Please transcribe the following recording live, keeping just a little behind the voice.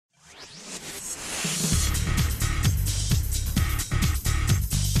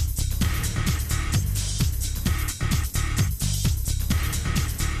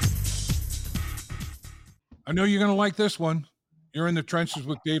I know you're going to like this one. You're in the trenches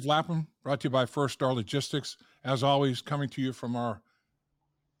with Dave Lapham, brought to you by First Star Logistics. As always, coming to you from our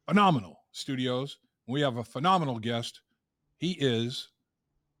phenomenal studios. We have a phenomenal guest. He is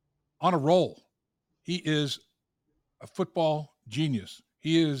on a roll. He is a football genius.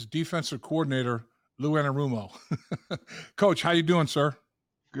 He is defensive coordinator Lou Anarumo. Coach, how you doing, sir?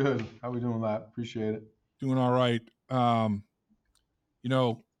 Good. How we doing, Lap? Appreciate it. Doing all right.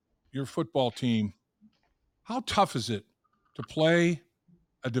 Your football team, how tough is it to play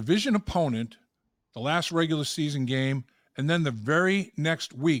a division opponent the last regular season game and then the very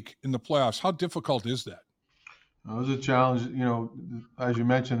next week in the playoffs? How difficult is that? It was a challenge. As you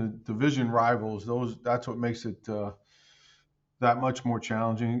mentioned, the division rivals. That's what makes it that much more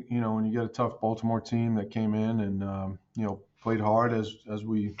challenging. When you get a tough Baltimore team that came in and played hard as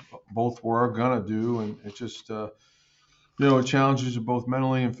we both were gonna do, and it just it challenges you both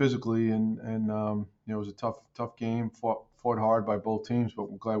mentally and physically. And it was a tough game. Fought hard by both teams, but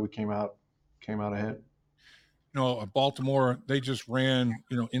we're glad we came out ahead. Baltimore, they just ran,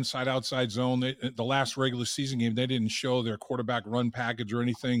 inside outside zone. The last regular season game, they didn't show their quarterback run package or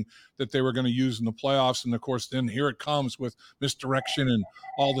anything that they were going to use in the playoffs. And of course, then here it comes with misdirection and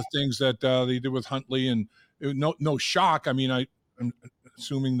all the things that they did with Huntley. And no shock. I mean, I'm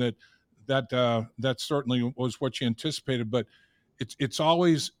assuming that certainly was what you anticipated, but it's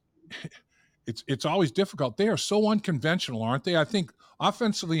always it's always difficult. They are so unconventional, aren't they? I think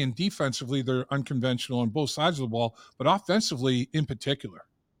offensively and defensively, they're unconventional on both sides of the ball, but offensively in particular.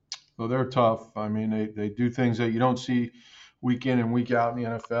 Well, they're tough. I mean, they do things that you don't see week in and week out in the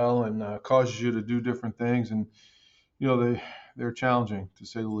NFL, and causes you to do different things. And they're challenging to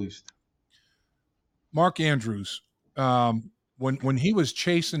say the least. Mark Andrews, when he was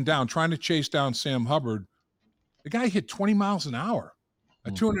trying to chase down Sam Hubbard, the guy hit 20 miles an hour. A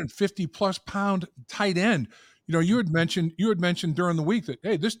 250 plus pound tight end. You had mentioned during the week that,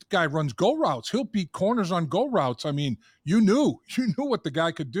 hey, this guy runs go routes. He'll beat corners on go routes. I mean, you knew what the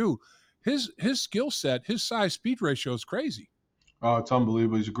guy could do. His skill set, his size speed ratio is crazy. Oh, it's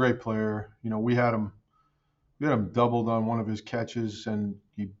unbelievable. He's a great player. We had him doubled on one of his catches, and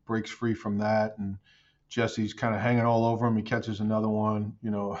he breaks free from that. And Jesse's kind of hanging all over him. He catches another one.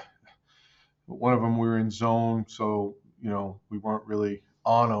 One of them we were in zone, so we weren't really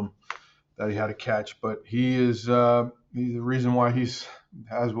on him that he had to catch, but he's the reason why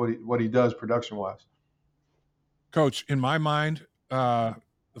has what he does production wise. Coach, in my mind, the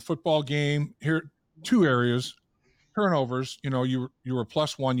football game here, two areas, turnovers. You were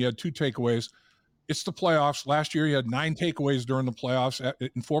 +1. You had 2 takeaways. It's the playoffs. Last year, you had 9 takeaways during the playoffs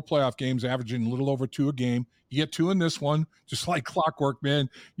in 4 playoff games, averaging a little over 2 a game. You get 2 in this one, just like clockwork,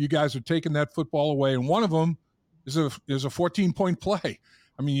 man. You guys are taking that football away, and one of them is a 14-point play.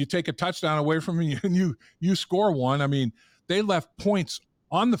 I mean, you take a touchdown away from me and you score one. I mean, they left points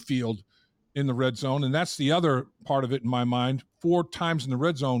on the field in the red zone, and that's the other part of it in my mind. 4 times in the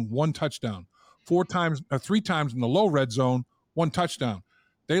red zone, 1 touchdown. 3 times in the low red zone, 1 touchdown.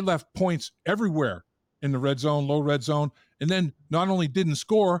 They left points everywhere in the red zone, low red zone, and then not only didn't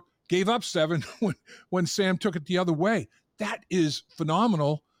score, gave up 7 when Sam took it the other way. That is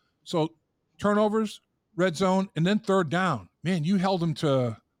phenomenal. So turnovers, red zone, and then third down. Man, you held them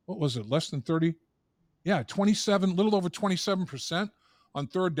to, what was it, less than 30? Yeah, 27, little over 27% on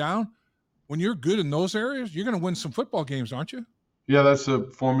third down. When you're good in those areas, you're going to win some football games, aren't you? Yeah, that's a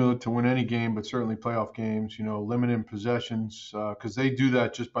formula to win any game, but certainly playoff games, limited possessions, because they do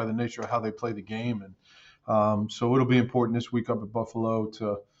that just by the nature of how they play the game. And so it'll be important this week up at Buffalo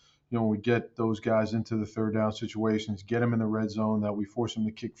to, when we get those guys into the third down situations, get them in the red zone, that we force them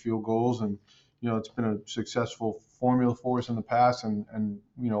to kick field goals. And it's been a successful formula for us in the past, and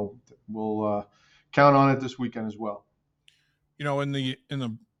we'll count on it this weekend as well. In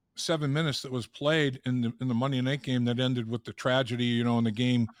the 7 minutes that was played in the Monday night game that ended with the tragedy, and the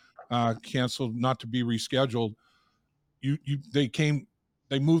game canceled, not to be rescheduled.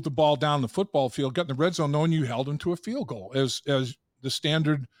 They moved the ball down the football field, got in the red zone, knowing you held them to a field goal, as the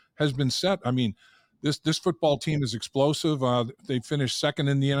standard has been set. I mean, this football team is explosive. They finished second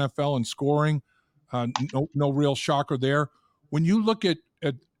in the NFL in scoring. No real shocker there. When you look at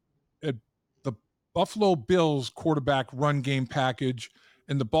the Buffalo Bills quarterback run game package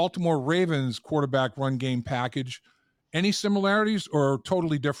and the Baltimore Ravens quarterback run game package, any similarities or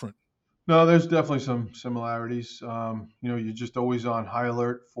totally different? No, there's definitely some similarities. You're just always on high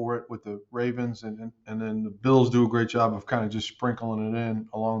alert for it with the Ravens, and then the Bills do a great job of kind of just sprinkling it in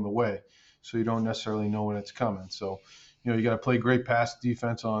along the way, so you don't necessarily know when it's coming. So, you got to play great pass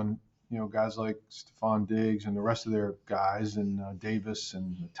defense on, guys like Stephon Diggs and the rest of their guys, and Davis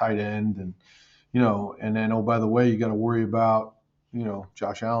and the tight end, and and then, oh, by the way, you got to worry about,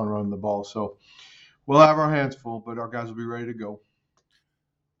 Josh Allen running the ball. So we'll have our hands full, but our guys will be ready to go.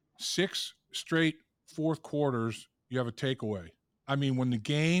 6 straight fourth quarters, you have a takeaway. I mean, when the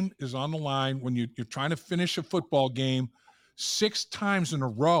game is on the line, when you're trying to finish a football game 6 times in a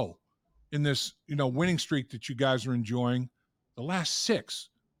row in this, winning streak that you guys are enjoying, the last 6,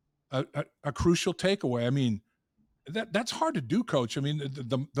 a crucial takeaway. I mean, that's hard to do, Coach. I mean,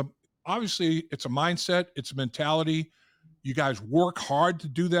 the obviously it's a mindset, it's a mentality. You guys work hard to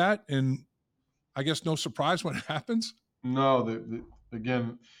do that, and I guess no surprise when it happens. No,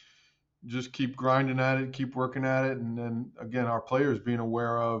 again, just keep grinding at it, keep working at it, and then again, our players being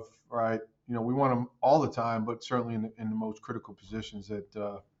aware of, right, we want them all the time, but certainly in the most critical positions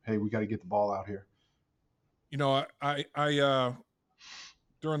that hey, we got to get the ball out here. I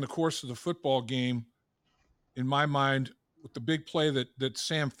during the course of the football game, in my mind, with the big play that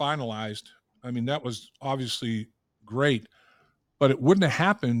Sam finalized, I mean, that was obviously great, but it wouldn't have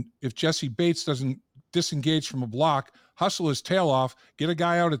happened if Jesse Bates doesn't disengage from a block, hustle his tail off, get a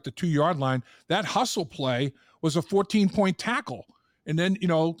guy out at the 2-yard line. That hustle play was a 14-point tackle. And then,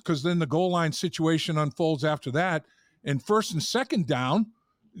 because then the goal line situation unfolds after that. And first and second down,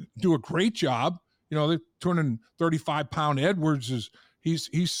 do a great job. The 235-pound Edwards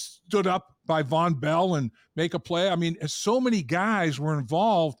he's stood up by Von Bell and make a play. I mean, so many guys were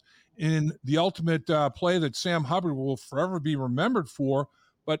involved in the ultimate play that Sam Hubbard will forever be remembered for.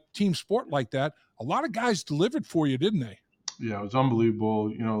 But team sport like that, a lot of guys delivered for you, didn't they? Yeah, it was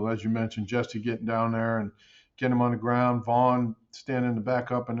unbelievable. As you mentioned, Jesse getting down there and getting him on the ground, Vaughn standing in the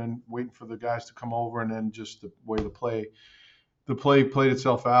back up and then waiting for the guys to come over, and then just the way the play played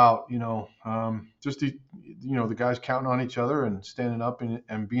itself out. Just the guys counting on each other and standing up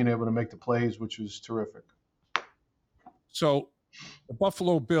and being able to make the plays, which was terrific. So the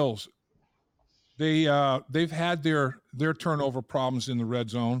Buffalo Bills, they've had their turnover problems in the red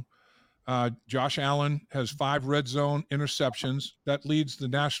zone. Josh Allen has 5 red zone interceptions. That leads the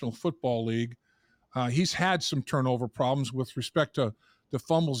National Football League. He's had some turnover problems with respect to the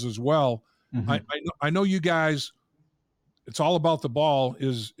fumbles as well. Mm-hmm. I know you guys. It's all about the ball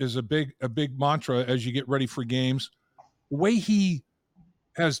is a big mantra as you get ready for games. The way he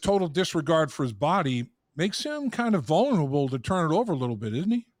has total disregard for his body makes him kind of vulnerable to turn it over a little bit,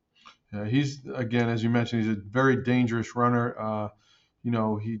 isn't he? Yeah, he's, again, as you mentioned, he's a very dangerous runner.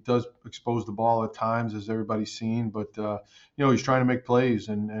 He does expose the ball at times, as everybody's seen, but he's trying to make plays,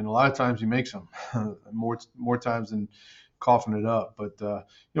 and a lot of times he makes them, more times than coughing it up. But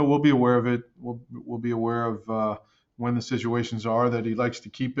we'll be aware of it. We'll be aware of when the situations are that he likes to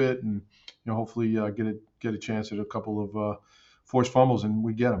keep it, and hopefully get a chance at a couple of forced fumbles, and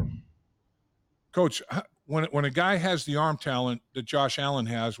we get him. Coach, when a guy has the arm talent that Josh Allen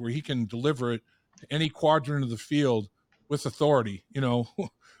has, where he can deliver it to any quadrant of the field with authority,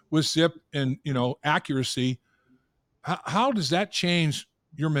 with zip and accuracy, how does that change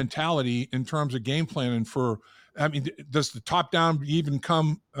your mentality in terms of game planning for? I mean, does the top down even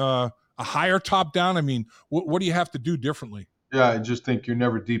come a higher top down? I mean, what do you have to do differently? Yeah, I just think you're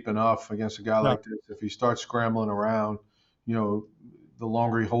never deep enough against a guy like this. If he starts scrambling around, the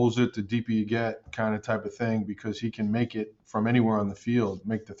longer he holds it, the deeper you get, kind of type of thing, because he can make it from anywhere on the field,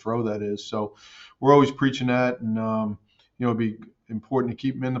 make the throw, that is. So we're always preaching that, and it'd be important to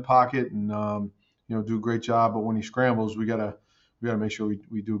keep him in the pocket and do a great job. But when he scrambles, we gotta make sure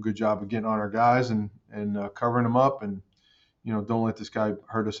we do a good job of getting on our guys and covering them up, and don't let this guy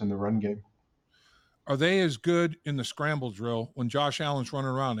hurt us in the run game. Are they as good in the scramble drill when Josh Allen's running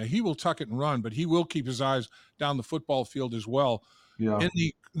around? Now, he will tuck it and run, but he will keep his eyes down the football field as well. Yeah. In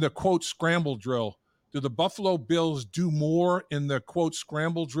the quote scramble drill, do the Buffalo Bills do more in the quote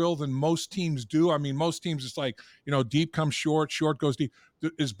scramble drill than most teams do? I mean, most teams it's like, deep comes short, short goes deep.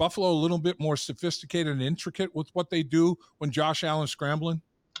 Is Buffalo a little bit more sophisticated and intricate with what they do when Josh Allen's scrambling?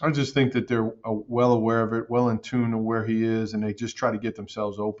 I just think that they're well aware of it, well in tune to where he is, and they just try to get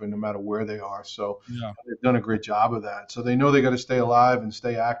themselves open no matter where they are. So they've done a great job of that. So they know they got to stay alive and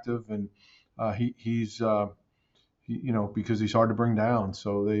stay active, and he's because he's hard to bring down.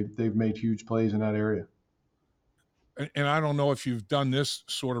 So they've made huge plays in that area. And I don't know if you've done this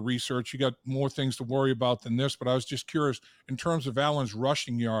sort of research. You got more things to worry about than this, but I was just curious in terms of Allen's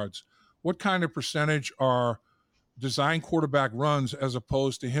rushing yards, what kind of percentage are design quarterback runs as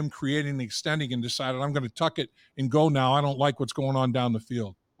opposed to him creating and extending and decided I'm going to tuck it and go now. I don't like what's going on down the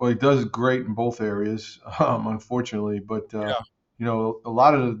field. Well, he does great in both areas, unfortunately, but a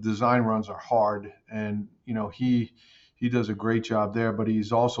lot of the design runs are hard, and he does a great job there, but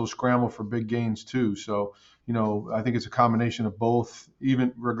he's also scrambled for big gains too. So I think it's a combination of both.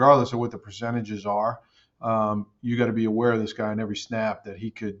 Even regardless of what the percentages are, you got to be aware of this guy in every snap that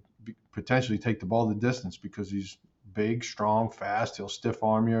he could potentially take the ball the distance because he's big, strong, fast. He'll stiff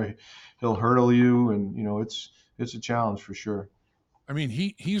arm you, he'll hurdle you, and it's a challenge for sure. I mean,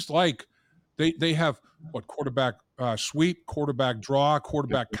 he's like they have what quarterback sweep, quarterback draw,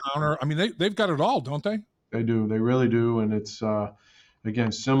 quarterback counter. I mean, they've got it all, don't they? They do. They really do. And it's,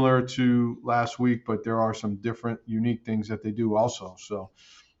 again, similar to last week, but there are some different, unique things that they do also. So,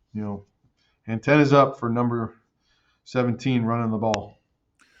 antennas up for number 17 running the ball.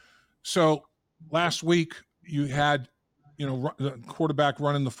 So last week you had, the quarterback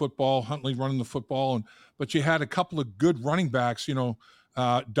running the football, Huntley running the football, but you had a couple of good running backs,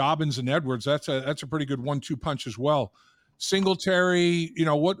 Dobbins and Edwards. That's a pretty good 1-2 punch as well. Singletary,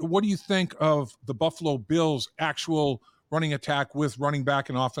 what do you think of the Buffalo Bills' actual running attack with running back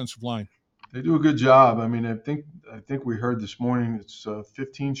and offensive line? They do a good job. I mean, I think we heard this morning it's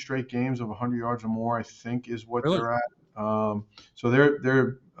 15 straight games of 100 yards or more, I think is what Really? they're at. So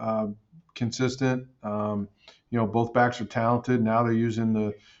they're consistent. Both backs are talented. Now they're using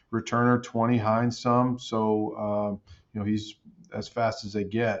the returner 20 Hines some. So he's as fast as they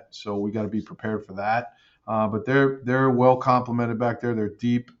get. So we got to be prepared for that. But they're well complemented back there. They're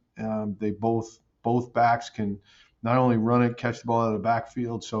deep. They both backs can not only run it, catch the ball out of the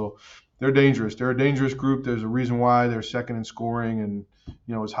backfield. So they're dangerous. They're a dangerous group. There's a reason why they're second in scoring and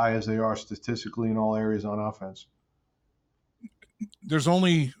as high as they are statistically in all areas on offense. There's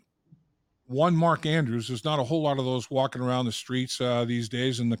only one Mark Andrews. There's not a whole lot of those walking around the streets these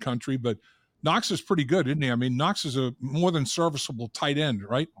days in the country, but Knox is pretty good, isn't he? I mean, Knox is a more than serviceable tight end,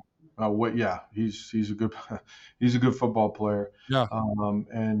 right? Yeah, he's a good football player. Yeah,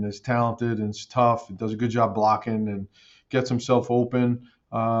 and is talented and is tough. He does a good job blocking and gets himself open.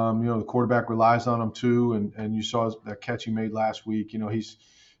 The quarterback relies on him too, and you saw that catch he made last week.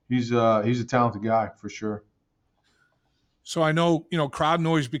 He's a talented guy for sure. So I know, crowd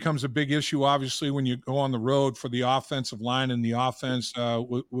noise becomes a big issue, obviously, when you go on the road for the offensive line and the offense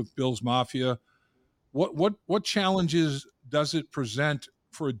with Bills Mafia. What challenges does it present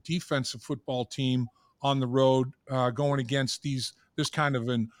for a defensive football team on the road going against this kind of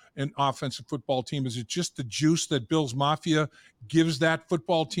an offensive football team? Is it just the juice that Bills Mafia gives that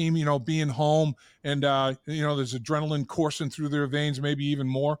football team, being home and, there's adrenaline coursing through their veins, maybe even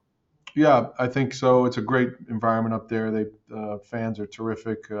more? Yeah, I think so. It's a great environment up there. Fans are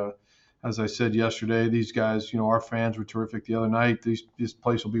terrific. As I said yesterday, these guys, our fans were terrific the other night. This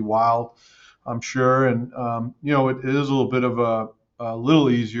place will be wild, I'm sure. And, it is a little bit of a little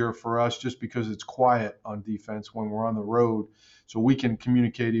easier for us just because it's quiet on defense when we're on the road. So we can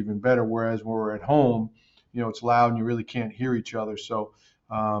communicate even better. Whereas when we're at home, it's loud and you really can't hear each other. So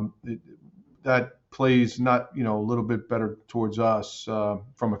that plays not, a little bit better towards us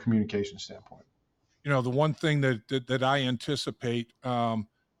from a communication standpoint. The one thing that I anticipate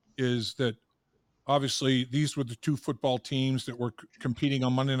is that obviously these were the two football teams that were competing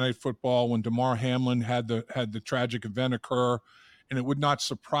on Monday Night Football when Damar Hamlin had the tragic event occur, and it would not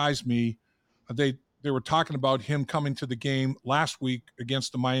surprise me. They were talking about him coming to the game last week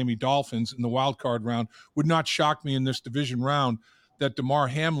against the Miami Dolphins in the wild card round. Would not shock me in this division round that Damar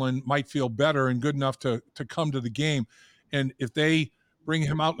Hamlin might feel better and good enough to come to the game. And if they bring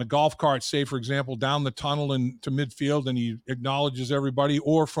him out in a golf cart, say, for example, down the tunnel and to midfield, and he acknowledges everybody,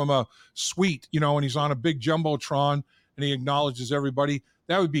 or from a suite, and he's on a big Jumbotron and he acknowledges everybody,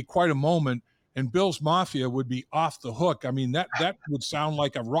 that would be quite a moment. And Bills Mafia would be off the hook. I mean, that would sound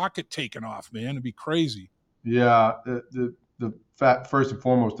like a rocket taking off, man. It'd be crazy. Yeah. The fact, first and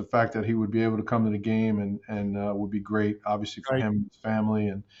foremost, the fact that he would be able to come to the game and would be great, obviously, for him and his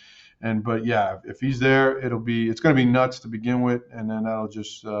family. But yeah, if he's there, it's going to be nuts to begin with, and then that'll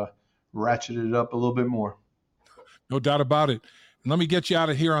just ratchet it up a little bit more. No doubt about it. And let me get you out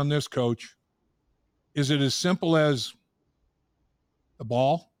of here on this, Coach. Is it as simple as the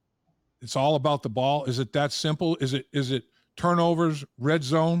ball? It's all about the ball. Is it that simple? Is it turnovers, red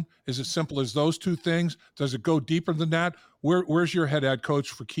zone? Is it simple as those two things? Does it go deeper than that? Where's your head at, Coach,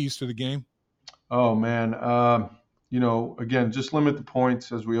 for keys to the game? Oh man, again, just limit the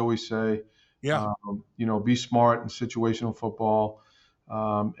points, as we always say. Yeah. Be smart in situational football.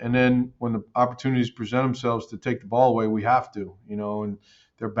 And then when the opportunities present themselves to take the ball away, we have to, and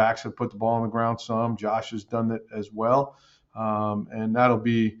their backs have put the ball on the ground some. Josh has done that as well. And that'll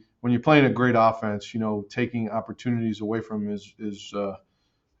be, when you're playing a great offense, taking opportunities away from him is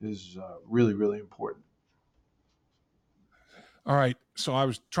really, really important. All right. So I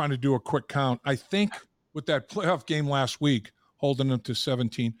was trying to do a quick count. I think with that playoff game last week, holding them to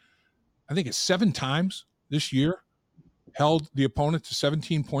 17, I think it's 7 times this year held the opponent to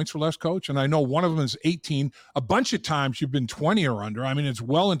 17 points or less, Coach? And I know one of them is 18. A bunch of times you've been 20 or under. I mean, it's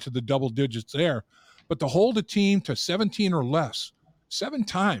well into the double digits there. But to hold a team to 17 or less 7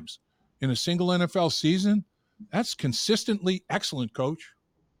 times in a single NFL season, that's consistently excellent, Coach.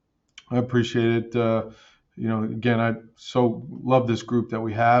 I appreciate it. Again, I so love this group that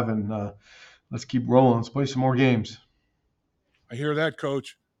we have, and let's keep rolling. Let's play some more games. I hear that,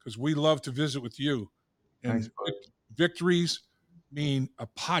 Coach, because we love to visit with you. And Thanks, bud. Victories mean a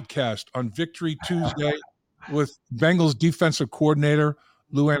podcast on Victory Tuesday with Bengals defensive coordinator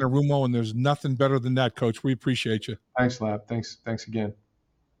Lou Anarumo, and there's nothing better than that, Coach. We appreciate you. Thanks, Lab. Thanks again.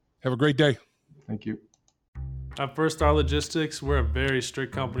 Have a great day. Thank you. At First Star Logistics, we're a very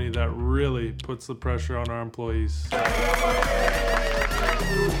strict company that really puts the pressure on our employees.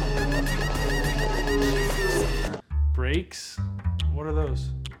 Breaks? What are those?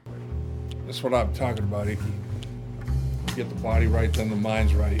 That's what I'm talking about, Icky. Get the body right, then the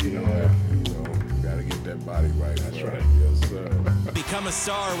mind's right. You know, gotta get that body right. That's right. Yes, sir. Become a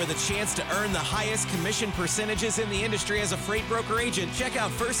star with a chance to earn the highest commission percentages in the industry as a freight broker agent. Check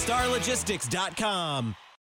out firststarlogistics.com.